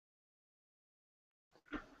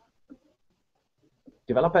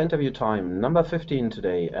Developer interview time, number 15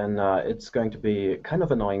 today, and it's going to be kind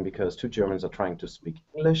of annoying because two Germans are trying to speak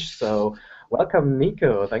English. So, welcome,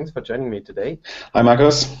 Nico. Thanks for joining me today. Hi,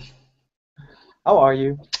 Marcus. How are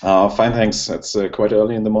you? Fine, thanks. It's quite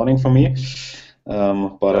early in the morning for me,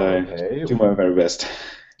 but I Okay. do my very best.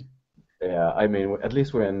 Yeah, I mean, at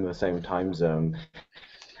least we're in the same time zone.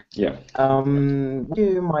 Yeah. Do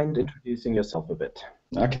you mind introducing yourself a bit?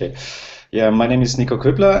 Okay. Yeah, my name is Niko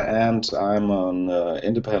Köbler, and I'm an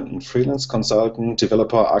independent freelance consultant,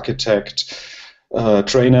 developer, architect,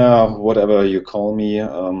 trainer, whatever you call me.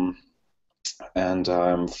 And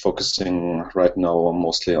I'm focusing right now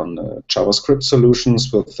mostly on JavaScript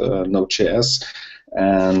solutions with Node.js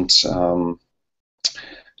and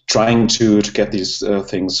trying to get these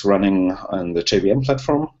things running on the JVM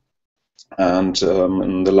platform. And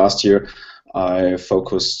in the last year, I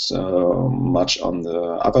focused much on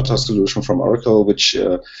the avatar solution from Oracle, which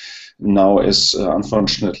now is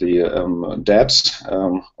unfortunately dead,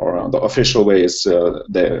 or the official way is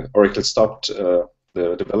the Oracle stopped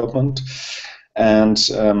the development. And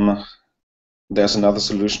there's another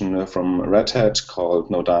solution from Red Hat called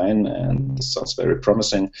Node9, and this sounds very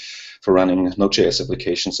promising for running Node.js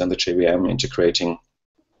applications and the JVM integrating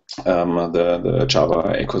the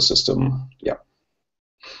Java ecosystem. Yeah.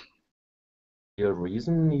 Your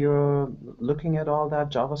reason you're looking at all that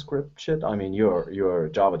JavaScript shit? I mean, you're a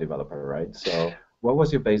Java developer, right? So, what was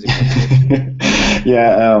your basic motivation?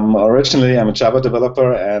 Yeah, originally I'm a Java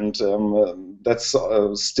developer, and that's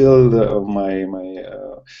still my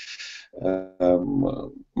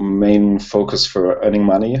main focus for earning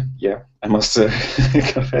money. Yeah, I must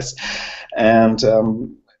confess. And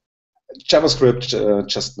JavaScript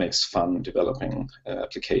just makes fun developing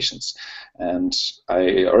applications. And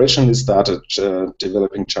I originally started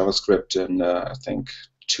developing JavaScript in, I think,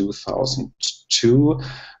 2002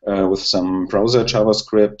 with some browser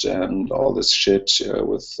JavaScript and all this shit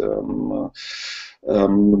with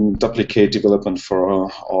duplicate development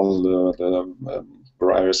for all the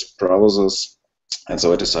various browsers. And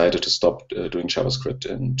so I decided to stop doing JavaScript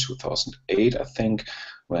in 2008, I think,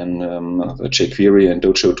 when the jQuery and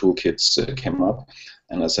Dojo toolkits came up.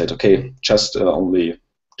 And I said, okay, just only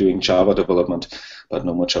doing Java development, but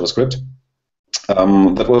no more JavaScript.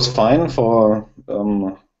 That was fine for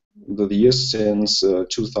the years since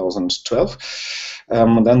 2012.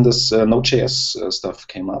 Then this Node.js stuff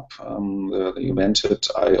came up, the invented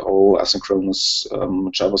I/O asynchronous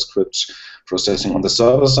JavaScript processing on the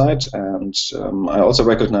server side, and I also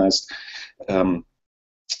recognized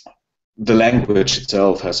the language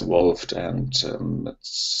itself has evolved, and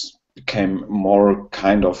it's became more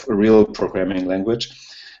kind of a real programming language.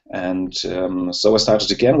 And so I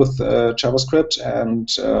started again with JavaScript and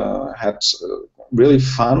had really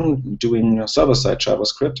fun doing server-side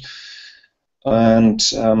JavaScript. And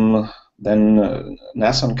then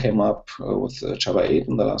Nason came up with Java 8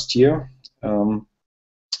 in the last year,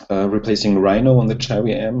 replacing Rhino on the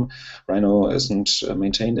JVM. Rhino isn't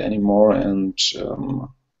maintained anymore, and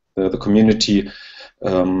the community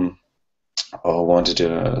wanted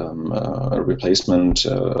a replacement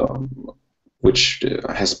which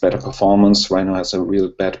has better performance. Rhino has a real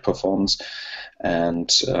bad performance,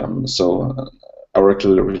 and so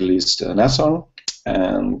Oracle released Nason,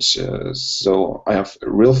 and so I have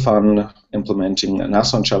real fun implementing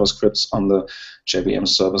Nason JavaScripts on the JVM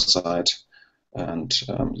server side, and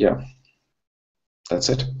yeah, that's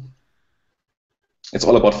it. It's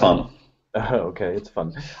all about fun. Okay, it's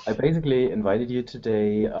fun. I basically invited you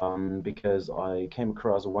today because I came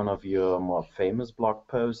across one of your more famous blog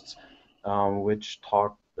posts, which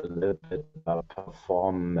talked a little bit about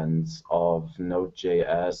performance of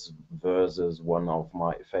Node.js versus one of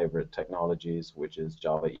my favorite technologies, which is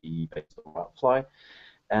Java EE based on Wildfly.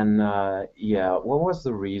 And yeah, what was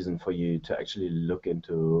the reason for you to actually look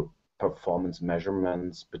into performance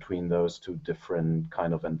measurements between those two different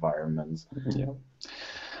kind of environments? Yeah.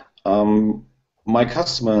 My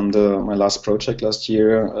customer in my last project last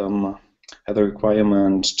year had a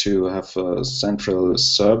requirement to have a central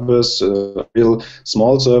service, a real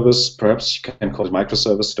small service, perhaps you can call it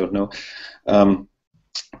microservice, don't know,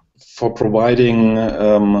 for providing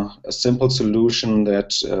a simple solution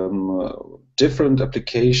that different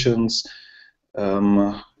applications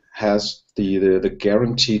has the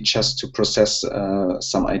guarantee just to process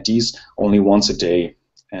some IDs only once a day.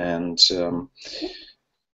 And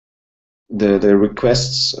the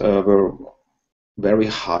requests were very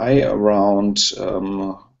high, around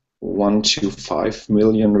 1 to 5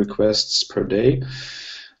 million requests per day,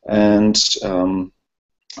 and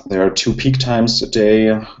there are 2 peak times a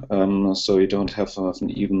day, so you don't have an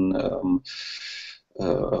even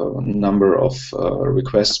number of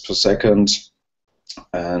requests per second,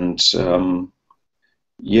 and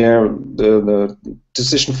yeah, the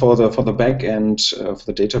decision for the back end of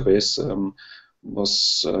the database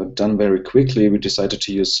was done very quickly. We decided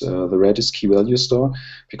to use the Redis key value store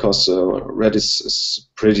because Redis is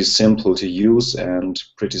pretty simple to use and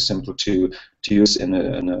pretty simple to use in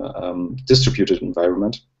a distributed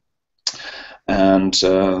environment. And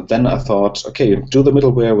then I thought, okay, do the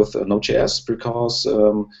middleware with Node.js because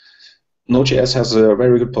Node.js has a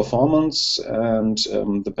very good performance, and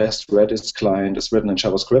the best Redis client is written in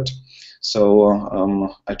JavaScript. So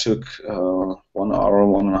I took 1 hour,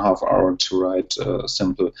 1.5 hours to write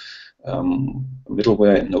simple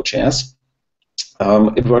middleware in Node.js.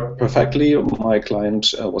 It worked perfectly. My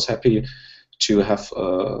client was happy to have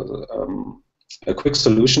a quick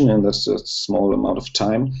solution in this small amount of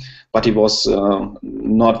time, but he was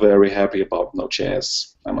not very happy about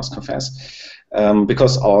Node.js, I must confess,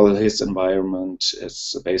 because all his environment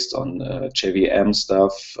is based on JVM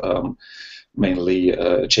stuff, mainly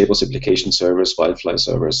JBoss application servers, Wildfly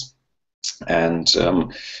servers. And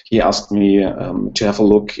he asked me to have a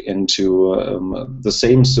look into the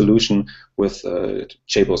same solution with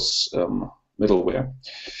JBoss middleware.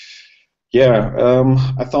 Yeah,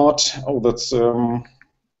 I thought, oh, that's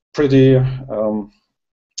pretty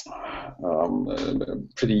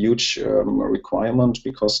huge requirement,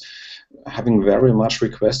 because having very much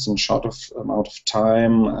requests in short amount of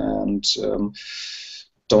time, and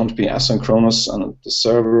don't be asynchronous on the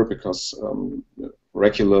server, because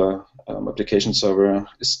regular application server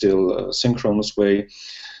is still a synchronous way.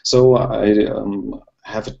 So I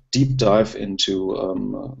have a deep dive into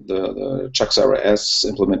the JAX-RS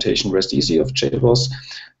implementation REST easy of JBoss,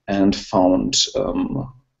 and found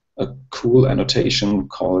a cool annotation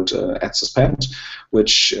called @suspend,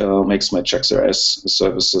 which makes my JAX-RS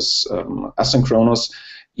services asynchronous,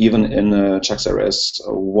 even in a JAX-RS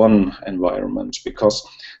 1 environment, because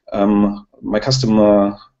my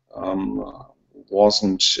customer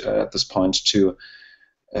wasn't at this point to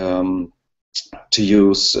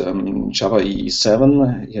use Java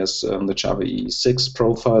EE7. He has the Java EE6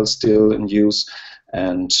 profile still in use,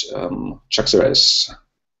 and JAX-RS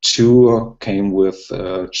 2 came with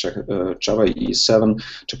Java EE7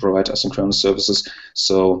 to provide asynchronous services.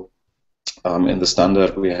 So in the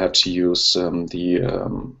standard we had to use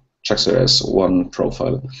the JAX-RS 1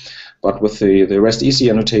 profile. But with the REST easy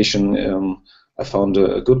annotation, I found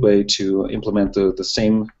a good way to implement the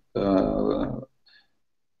same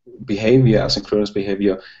behavior, asynchronous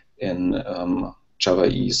behavior, in Java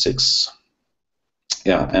EE6.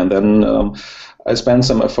 Yeah, and then I spent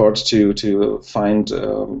some effort to find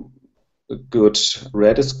a good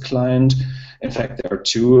Redis client. In fact, there are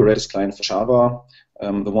two Redis clients for Java.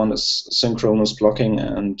 The one is synchronous blocking,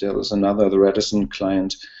 and there is another, the Redis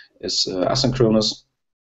client, is asynchronous.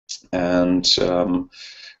 And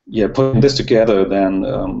yeah, putting this together, then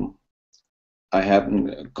I had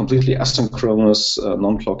a completely asynchronous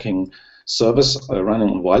non-blocking service running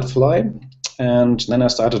on Wildfly. And then I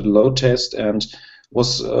started a load test and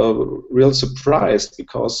was real surprised,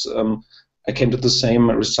 because I came to the same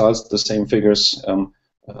results, the same figures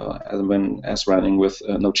as running with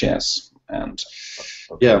Node.js. And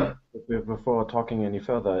Okay. yeah. Before talking any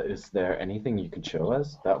further, is there anything you could show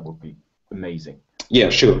us? That would be amazing. Yeah,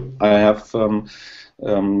 sure. I have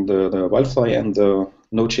the Wildfly and the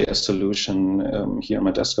Node.js solution here on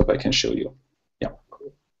my desktop. I can show you. Yeah.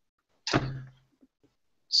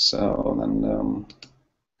 So then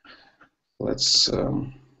let's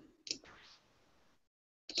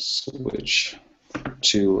switch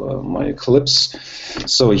to my Eclipse.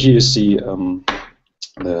 So here you see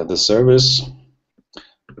the service.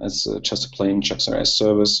 It's just a plain JAX-RS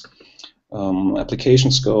service. Application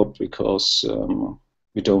scope, because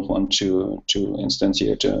we don't want to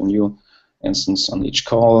instantiate a new instance on each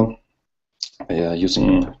call.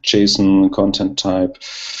 Using JSON content type,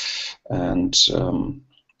 and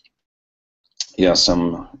yeah,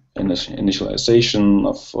 some initialization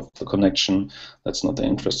of the connection. That's not the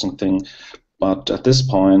interesting thing. But at this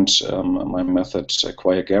point, my method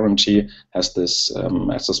acquire guarantee has this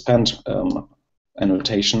 @suspend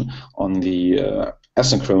annotation on the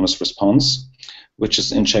asynchronous response, which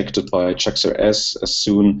is injected by JAX-RS as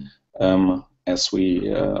soon as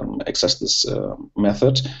we access this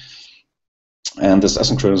method. And this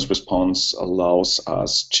asynchronous response allows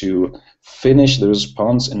us to finish the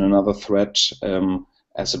response in another thread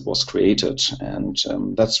as it was created, and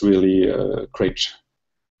that's really a great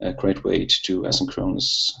way to do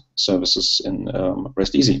asynchronous services in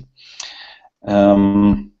REST easy.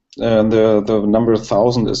 The number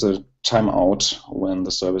 1000 is a timeout when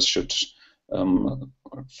the service should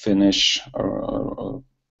finish or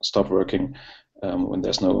stop working when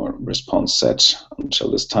there's no response set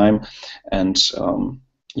until this time. And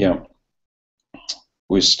yeah,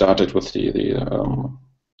 we started with the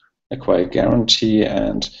acquired guarantee,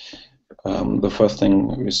 and the first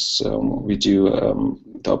thing is we do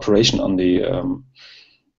the operation on the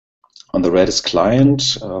Redis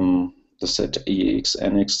client. The set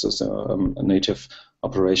EXNX is a native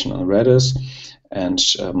operation on Redis, and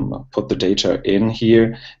put the data in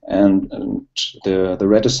here, and the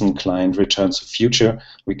Redis client returns a future.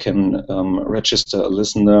 We can register a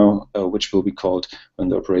listener, which will be called when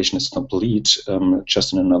the operation is complete,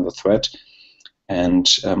 just in another thread. And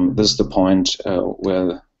this is the point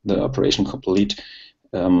where the operation complete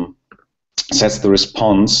sets the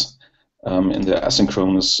response in the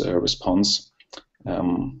asynchronous response,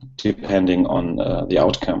 depending on the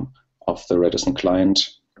outcome of the Redis client,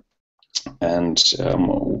 and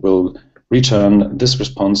will return this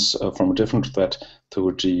response from a different thread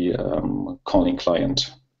to the calling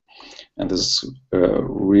client. And this is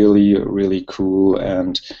really, really cool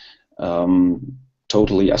and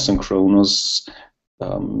totally asynchronous,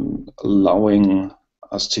 allowing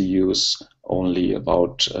us to use only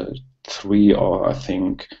about 3 or I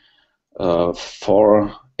think 4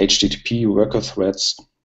 HTTP worker threads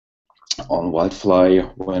on Wildfly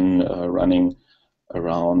when running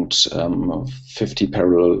around 50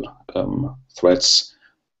 parallel threads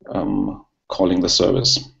calling the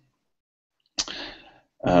service.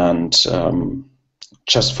 And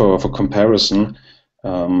just for comparison,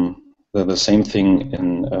 the same thing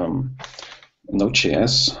in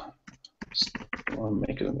Node.js. I'll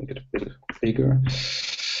make it a bit bigger.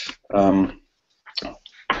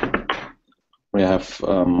 We have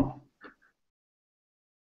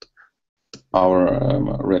our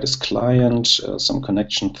Redis client, some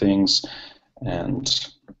connection things, and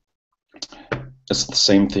it's the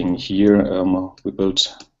same thing here. We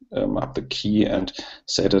built up the key and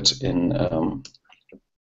set it in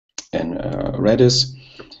Redis,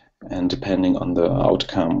 and depending on the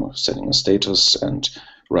outcome, setting a status and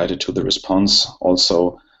write it to the response.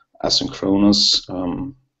 Also asynchronous,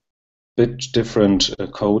 bit different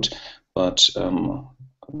code, but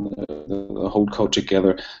the whole code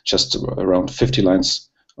together, just around 50 lines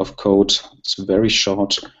of code. It's very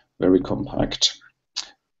short, very compact.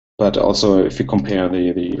 But also, if you compare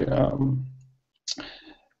the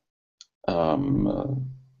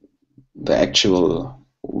actual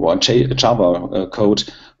Java code,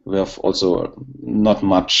 we have also not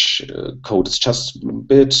much code. It's just a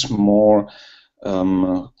bit more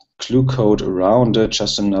clue code around it,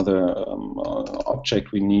 just another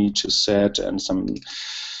object we need to set, and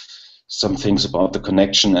some things about the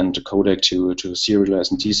connection and the codec to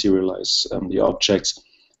serialize and deserialize the objects.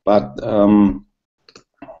 But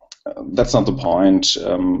that's not the point.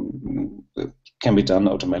 It can be done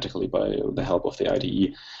automatically by the help of the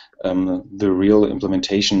IDE. The real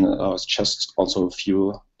implementation is just also a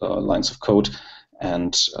few lines of code,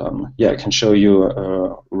 and yeah, I can show you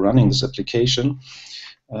running this application.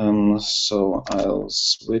 So I'll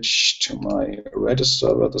switch to my Redis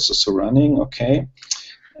server. This is running, okay,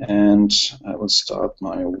 and I will start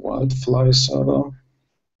my Wildfly server.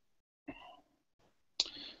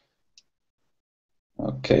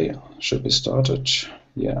 Okay, should be started.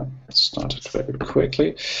 Yeah, it started very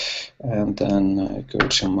quickly. And then I go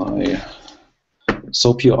to my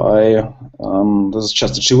SOAP UI. This is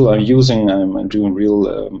just a tool I'm using. I'm doing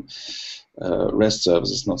real REST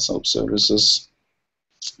services, not SOAP services.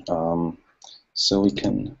 So we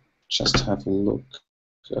can just have a look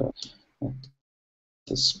at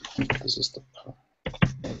this. This is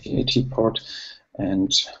the AT part,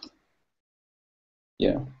 and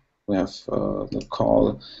yeah, we have the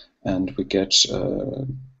call, and we get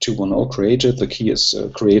 210 created. The key is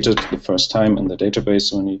created the first time in the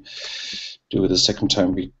database. When you do it the second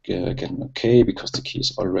time, we get an OK because the key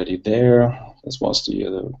is already there. This was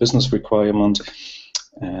the business requirement,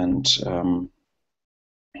 and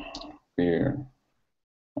we're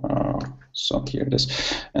so here it is,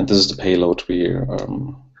 and this is the payload we're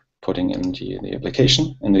putting in the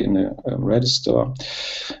application in the Redis store.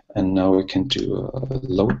 And now we can do a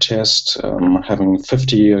load test, having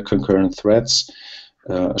 50 concurrent threads,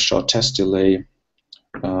 a short test delay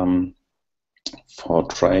for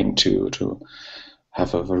trying to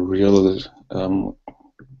have a real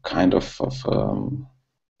kind of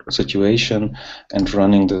situation, and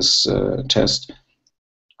running this test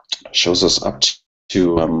shows us up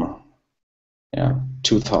to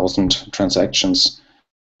 2,000 transactions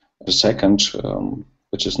per second,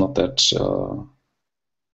 which is not that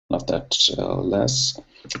less.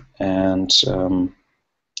 And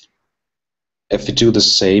if we do the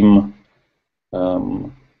same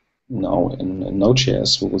now in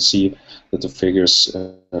Node.js, we will see that the figures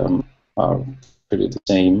are pretty the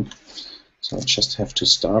same. So I just have to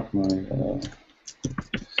start my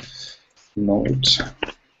Node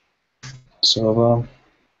server,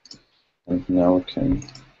 and now I can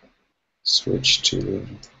switch to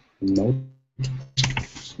Node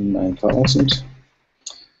 9000.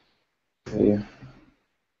 Okay.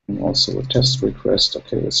 And also a test request.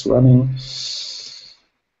 Okay, it's running.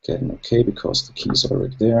 Get an OK because the key is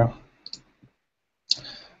already there.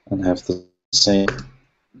 And have the same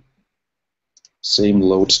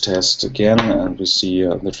load test again, and we see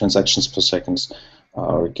the transactions per second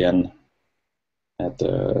are again at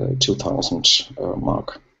the 2000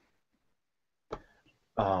 mark.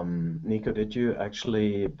 Niko, did you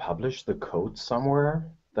actually publish the code somewhere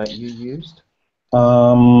that you used?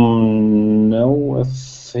 No, I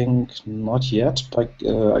think not yet, but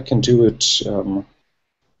I can do it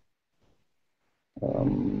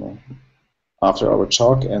after our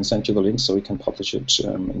talk and send you the link so we can publish it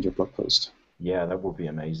in your blog post. Yeah, that would be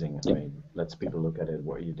amazing. Yeah. I mean, let's people look at it,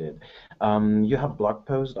 what you did. You have blog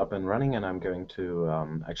post up and running, and I'm going to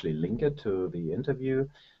actually link it to the interview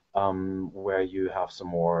where you have some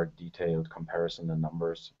more detailed comparison and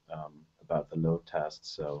numbers about the load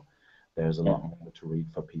tests. So there's a lot more to read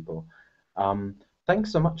for people.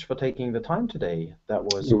 Thanks so much for taking the time today. That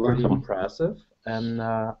was You're pretty welcome. impressive. And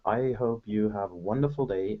I hope you have a wonderful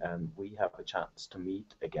day and we have a chance to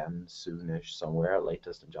meet again soonish somewhere,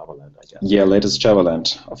 latest in Javaland, I guess. Yeah, latest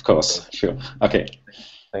Javaland, of course. Okay. Sure. Okay.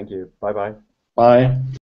 Thank you. Bye-bye. Bye.